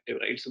perspective,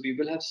 right? So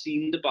people have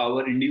seen the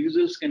power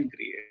individuals can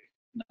create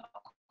now.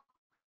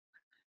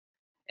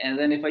 And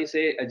then if I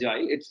say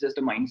agile, it's just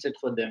a mindset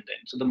for them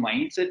then. So the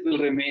mindset will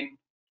remain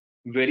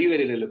very,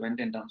 very relevant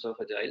in terms of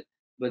agile.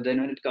 But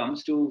then when it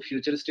comes to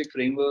futuristic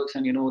frameworks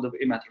and the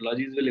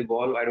methodologies will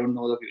evolve, I don't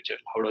know the future.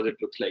 How does it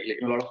look like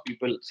a lot of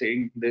people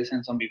saying this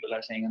and some people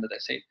are saying on the other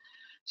side.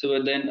 So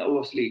but then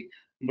obviously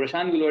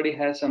Prashant Gulwadi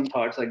has some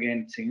thoughts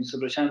again. So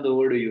Prashant,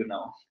 over to you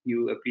now.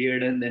 You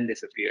appeared and then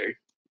disappeared.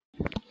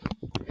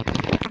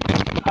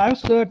 I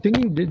was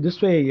thinking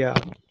this way,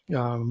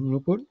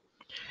 Nupur.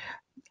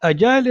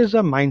 Agile is a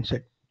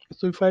mindset.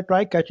 So if I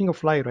try catching a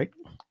fly, right,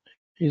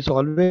 it's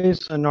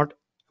always not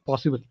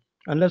possible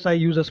unless I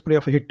use a spray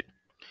of a hit.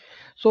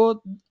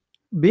 So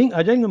being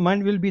agile in the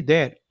mind will be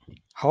there.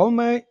 How am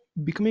I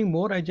becoming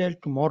more agile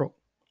tomorrow?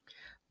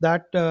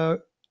 That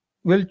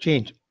will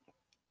change.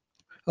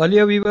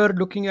 Earlier we were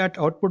looking at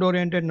output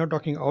oriented, not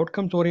talking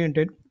outcomes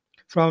oriented.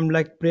 From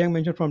like Priyank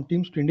mentioned, from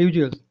teams to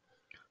individuals.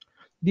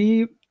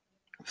 The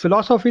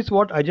philosophy is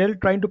what agile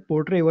trying to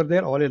portray over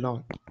there all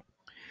along.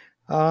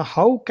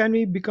 How can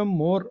we become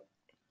more,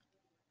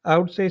 I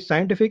would say,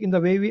 scientific in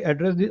the way we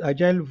address the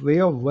agile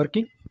way of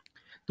working?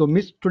 So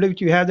myths today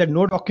which we have, that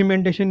no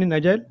documentation in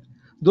agile,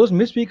 those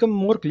myths become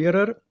more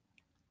clearer.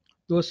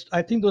 Those,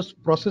 I think those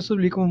processes will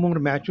become more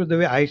mature the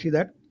way I see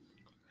that.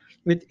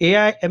 With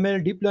AI,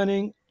 ML, deep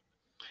learning,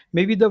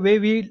 maybe the way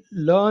we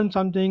learn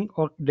something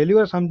or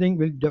deliver something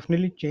will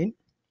definitely change.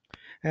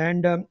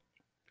 And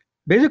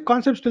basic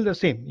concept still the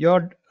same.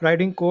 You're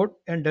writing code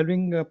and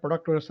delivering a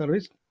product or a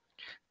service.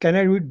 Can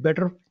I do it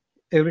better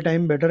every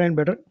time, better and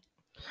better?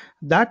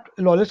 That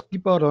will always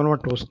keep our on our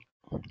toes.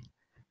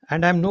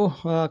 And I'm no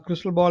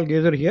crystal ball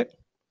gazer here.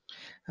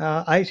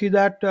 I see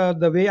that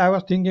the way I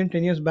was thinking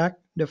 10 years back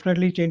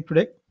definitely changed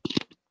today.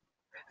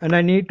 And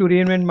I need to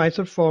reinvent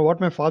myself for what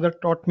my father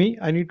taught me.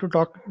 I need to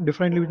talk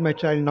differently with my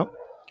child now.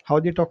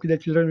 How they talk with their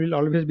children will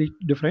always be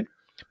different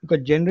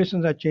because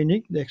generations are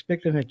changing, the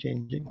expectations are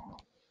changing.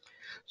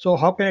 So,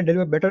 how can I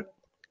deliver better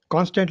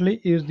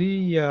constantly is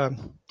the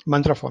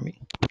mantra for me.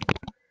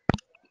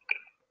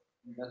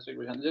 Fantastic,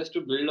 Prashant. Just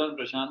to build on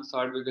Prashant's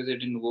thought, because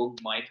it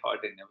invoked my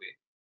thought in a way.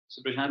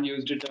 So Prashant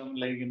used a term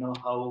like,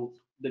 how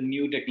the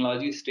new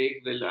technology stack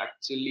will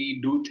actually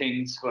do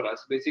things for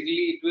us.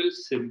 Basically, it will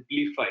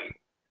simplify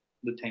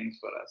the things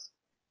for us.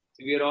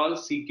 So we are all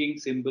seeking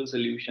simple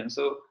solutions.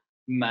 So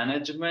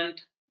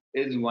management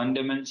is one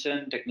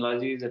dimension,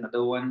 technology is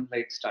another one,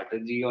 like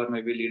strategy or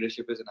maybe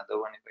leadership is another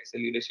one. If I say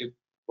leadership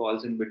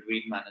falls in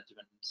between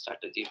management and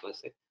strategy per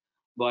se.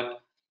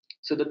 But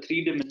so the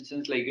three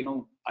dimensions, like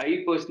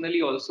I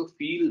personally also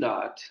feel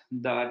that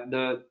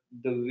the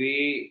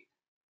way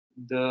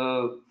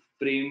the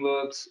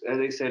frameworks, as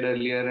I said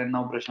earlier, and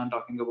now Prashant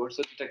talking about,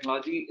 so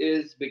technology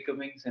is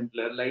becoming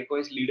simpler.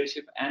 Likewise,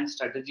 leadership and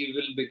strategy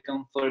will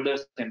become further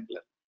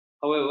simpler.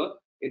 However,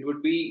 it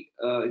would be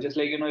just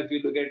like if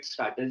you look at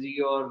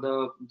strategy or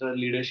the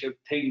leadership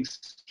things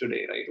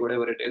today, right?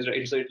 Whatever it is,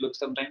 right? So it looks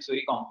sometimes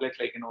very complex,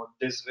 like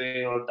this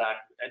way or that.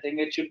 I think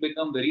it should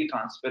become very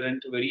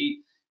transparent,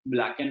 very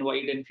black and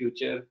white in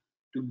future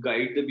to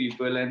guide the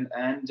people. And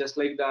just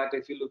like that,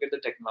 if you look at the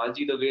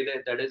technology, the way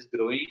that is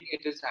growing,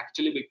 it is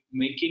actually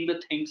making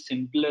the things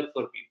simpler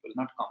for people,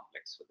 not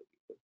complex for the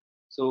people.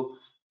 So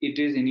it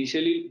is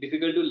initially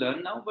difficult to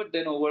learn now, but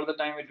then over the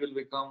time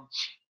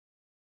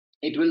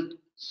it will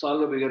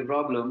solve a bigger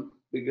problem,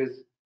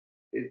 because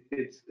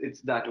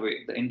it's that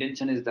way, the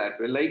intention is that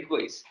way.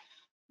 Likewise,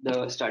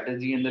 the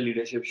strategy and the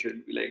leadership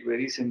should be like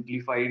very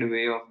simplified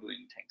way of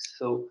doing things.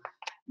 So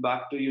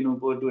back to you,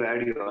 Nupur, to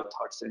add your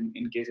thoughts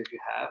in case if you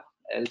have,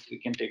 else we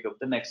can take up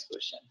the next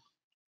question.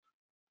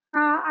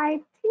 I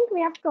think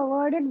we have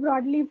covered it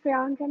broadly,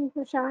 Priyank and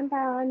Prashant,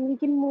 and we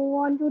can move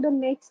on to the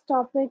next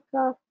topic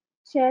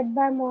shared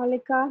by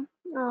Molika.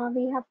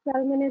 We have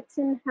 12 minutes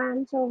in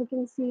hand, so we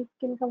can see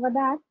can cover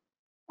that.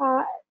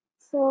 Uh,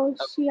 so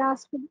she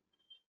asked, So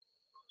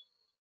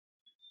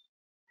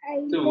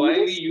let me why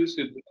we just use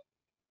Fibonacci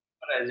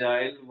for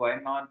agile? Why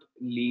not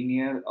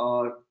linear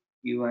or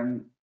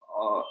even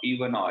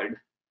even odd?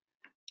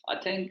 I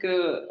think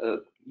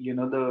the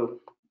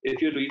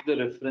if you read the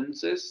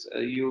references,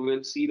 you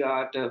will see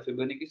that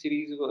Fibonacci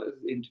series was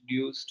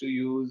introduced to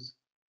use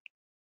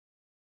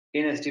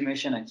in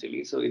estimation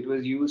actually. So it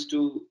was used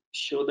to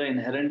show the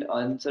inherent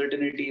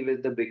uncertainty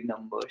with the big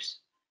numbers.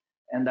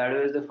 and that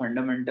is the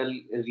fundamental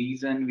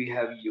reason we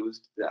have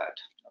used that.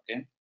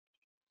 Okay.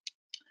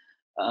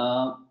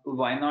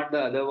 Why not the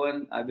other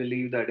one? I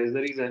believe that is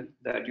the reason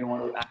that you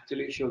want to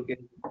actually showcase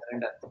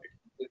inherent aspects.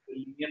 If a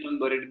linear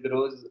number, it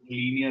grows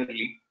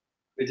linearly,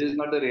 which is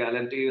not the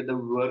reality of the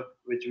work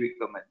which we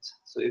commence.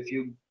 So if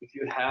you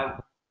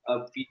have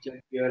a feature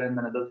here and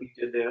another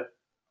feature there,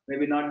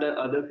 maybe not the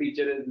other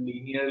feature is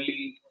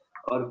linearly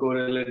or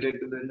correlated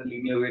to the in a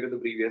linear way to the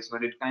previous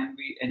one. It can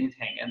be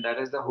anything, and that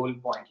is the whole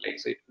point. Like,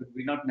 so it could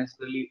be not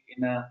necessarily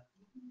in a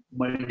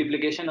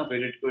multiplication of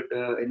it. It could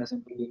in a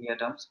simple linear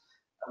terms,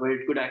 but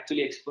it could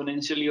actually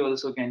exponentially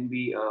also can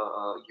be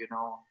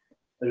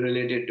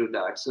related to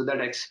that. So that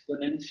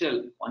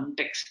exponential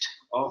context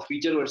of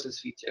feature versus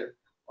feature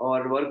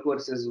or work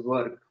versus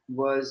work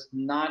was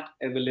not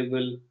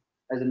available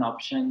as an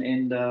option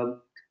in the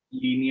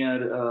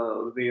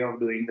linear way of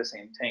doing the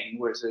same thing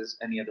versus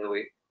any other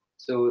way.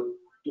 So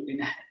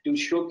to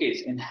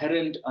showcase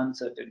inherent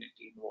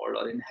uncertainty involved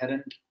or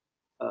inherent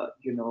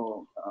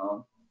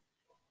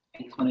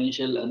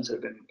exponential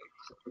uncertainty.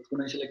 So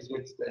exponential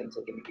exhibits the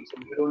uncertainty.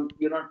 So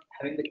you're not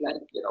having the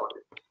clarity around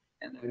it,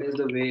 and that is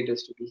the way it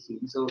is to be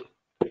seen. So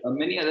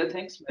many other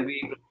things. Maybe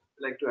you would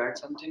like to add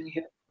something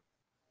here.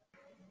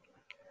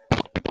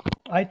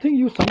 I think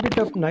you summed it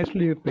up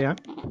nicely, Priya.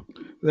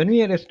 When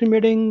we are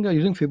estimating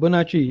using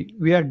Fibonacci,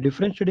 we are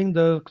differentiating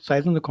the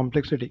size and the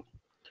complexity.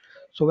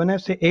 So when I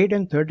say 8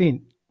 and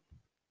 13,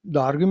 the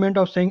argument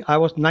of saying I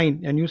was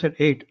 9 and you said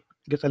 8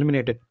 gets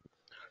eliminated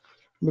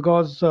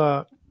because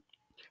the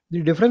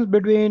difference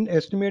between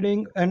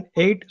estimating an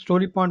 8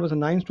 story point was a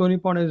 9 story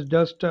point is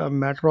just a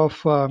matter of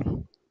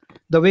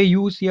the way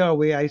you see or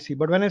way I see.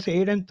 But when I say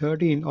 8 and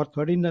 13 or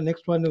 13, the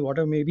next one,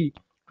 whatever may be,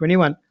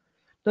 21,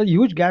 the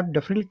huge gap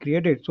definitely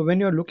created. So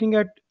when you're looking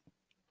at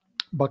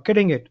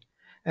bucketing it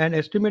and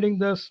estimating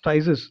the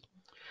sizes,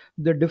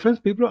 the difference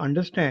people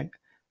understand.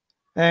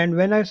 And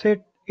when I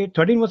said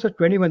 13 versus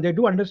 21, they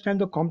do understand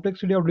the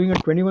complexity of doing a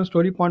 21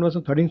 story point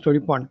versus 13 story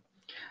point.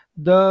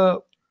 The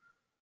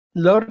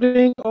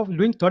learning of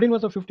doing 13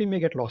 versus 15 may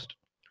get lost.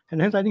 And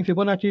hence, I think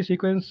Fibonacci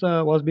sequence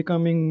was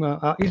becoming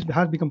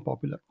has become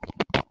popular.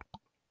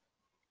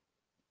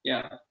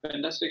 Yeah,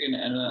 fantastic.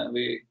 And a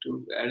way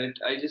to add it,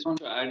 I just want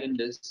to add in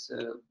this.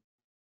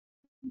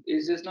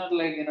 It's just not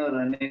like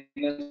running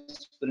a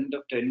sprint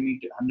of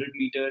 100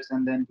 meters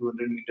and then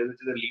 200 meters,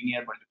 which is a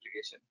linear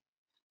multiplication.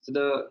 So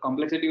the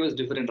complexity was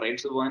different, right?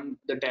 So one,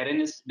 the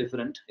terrain is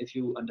different if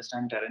you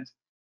understand terrains.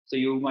 So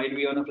you might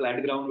be on a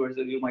flat ground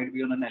versus you might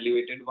be on an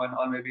elevated one,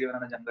 or maybe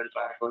on a jungle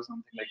track or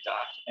something like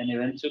that. And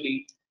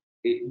eventually,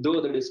 though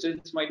the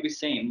distance might be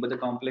same, but the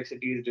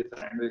complexity is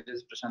different, which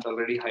is Prashant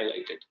already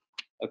highlighted.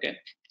 Okay,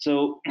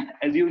 so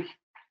as you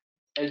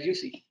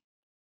see,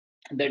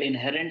 that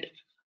inherent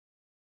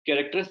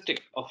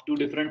characteristic of two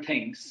different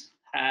things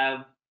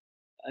have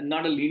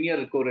not a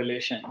linear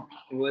correlation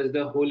was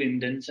the whole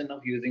intention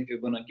of using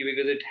Fibonacci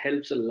because it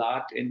helps a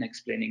lot in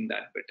explaining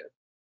that better.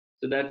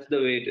 So that's the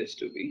way it is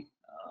to be.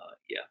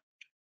 Yeah.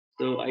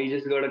 So I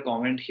just got a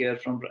comment here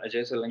from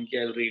Ajay Solanki.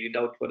 I'll read it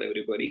out for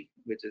everybody,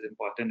 which is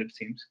important, it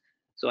seems.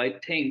 So I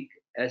think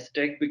as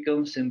tech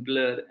becomes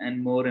simpler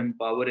and more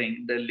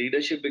empowering, the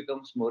leadership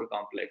becomes more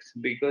complex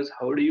because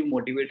how do you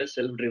motivate a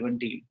self-driven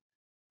team?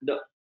 The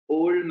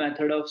old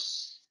method of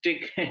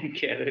stick and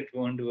carrot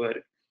won't work.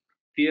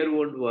 Fear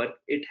won't work.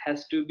 It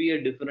has to be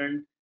a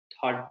different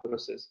thought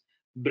process.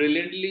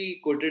 Brilliantly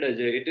quoted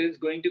Ajay, it is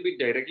going to be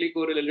directly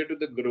correlated to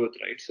the growth,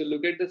 right? So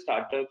look at the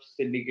startups,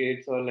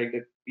 syndicates, or like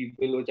the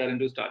people which are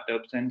into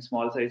startups and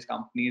small size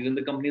companies and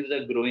the companies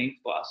that are growing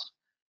fast.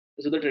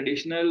 So the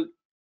traditional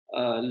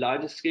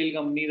large scale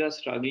companies are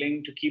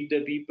struggling to keep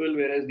their people,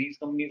 whereas these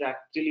companies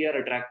actually are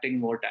attracting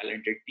more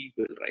talented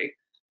people, right?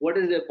 What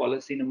is their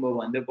policy number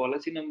one? Their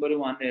policy number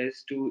one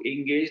is to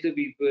engage the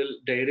people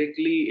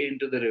directly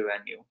into the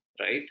revenue,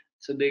 right?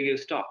 So they give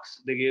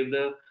stocks, they give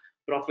the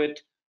profit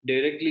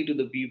directly to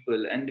the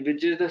people, and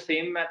which is the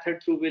same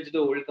method through which the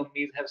old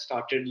companies have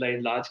started, like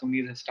large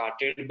companies have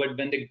started. But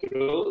when they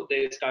grow,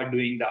 they start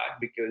doing that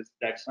because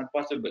that's not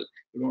possible.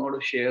 You don't want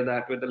to share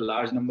that with a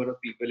large number of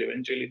people.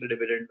 Eventually, the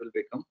dividend will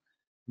become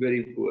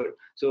very poor.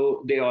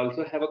 So they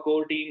also have a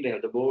core team, they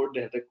have the board,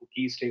 they have the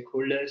key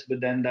stakeholders,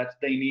 but then that's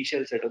the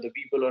initial set of the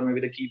people or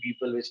maybe the key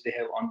people which they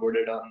have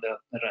onboarded on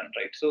the run,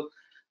 right? So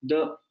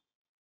the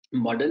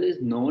model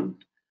is known,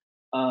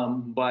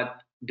 but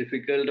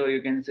difficult or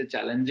you can say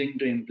challenging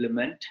to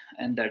implement.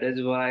 And that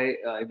is why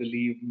I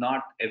believe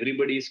not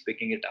everybody is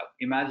picking it up.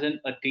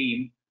 Imagine a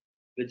team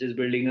which is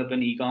building up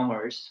an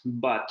e-commerce,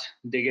 but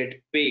they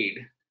get paid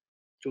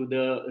through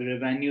the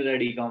revenue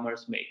that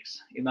e-commerce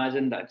makes.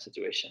 Imagine that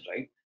situation,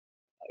 right?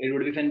 It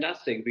would be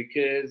fantastic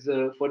because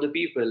for the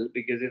people,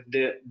 because if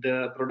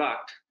the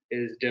product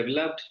is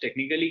developed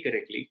technically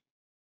correctly,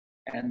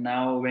 and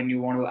now when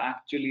you want to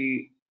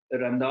actually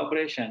run the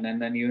operation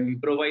and then you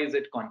improvise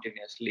it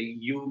continuously,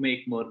 you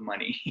make more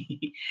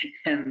money.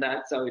 And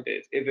that's how it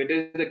is. If it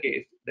is the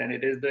case, then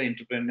it is the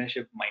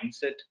entrepreneurship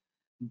mindset.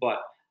 But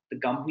the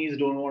companies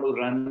don't want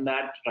to run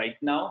that right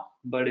now.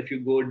 But if you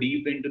go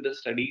deep into the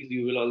studies,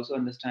 you will also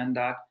understand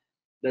that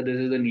that this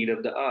is the need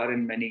of the hour.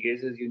 In many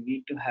cases, you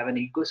need to have an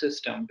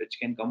ecosystem which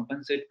can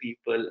compensate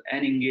people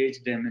and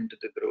engage them into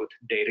the growth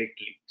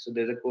directly. So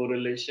there's a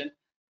correlation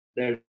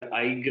that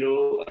I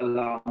grow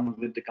along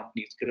with the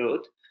company's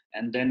growth.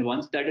 And then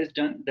once that is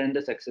done, then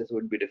the success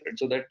would be different.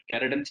 So that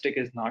carrot and stick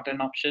is not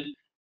an option.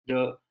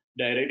 The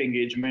direct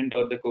engagement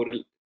or the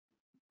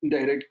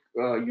direct,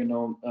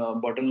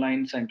 bottom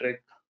line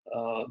centric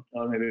or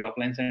maybe top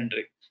line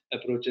centric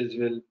approaches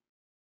will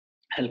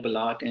help a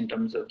lot in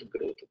terms of the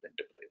growth of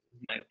enterprises,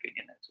 in my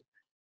opinion as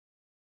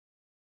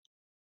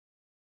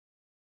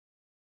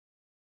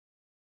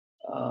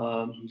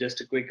well. Just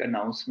a quick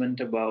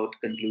announcement about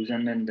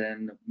conclusion, and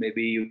then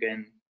maybe we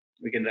can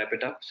wrap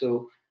it up.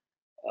 So,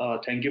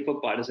 thank you for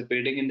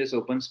participating in this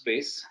open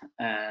space,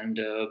 and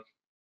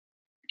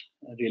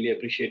I really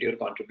appreciate your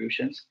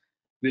contributions.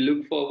 We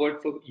look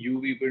forward for you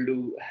people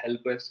to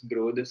help us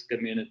grow this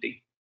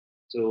community.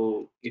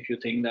 So if you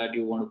think that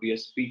you want to be a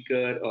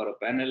speaker or a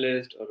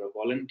panelist or a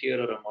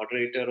volunteer or a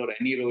moderator or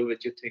any role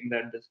which you think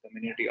that this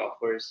community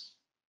offers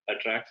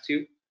attracts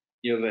you,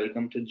 you're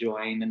welcome to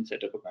join and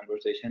set up a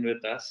conversation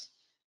with us.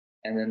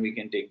 And then we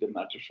can take the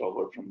matter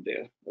forward from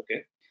there.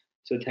 Okay.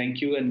 So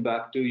thank you, and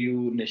back to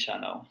you,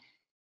 Nisha now.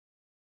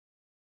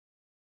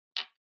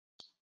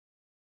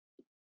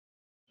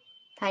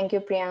 Thank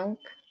you, Priyank,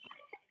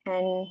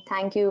 and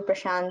thank you,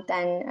 Prashant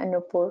and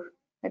Nupur.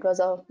 It was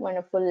a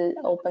wonderful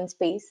open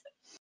space.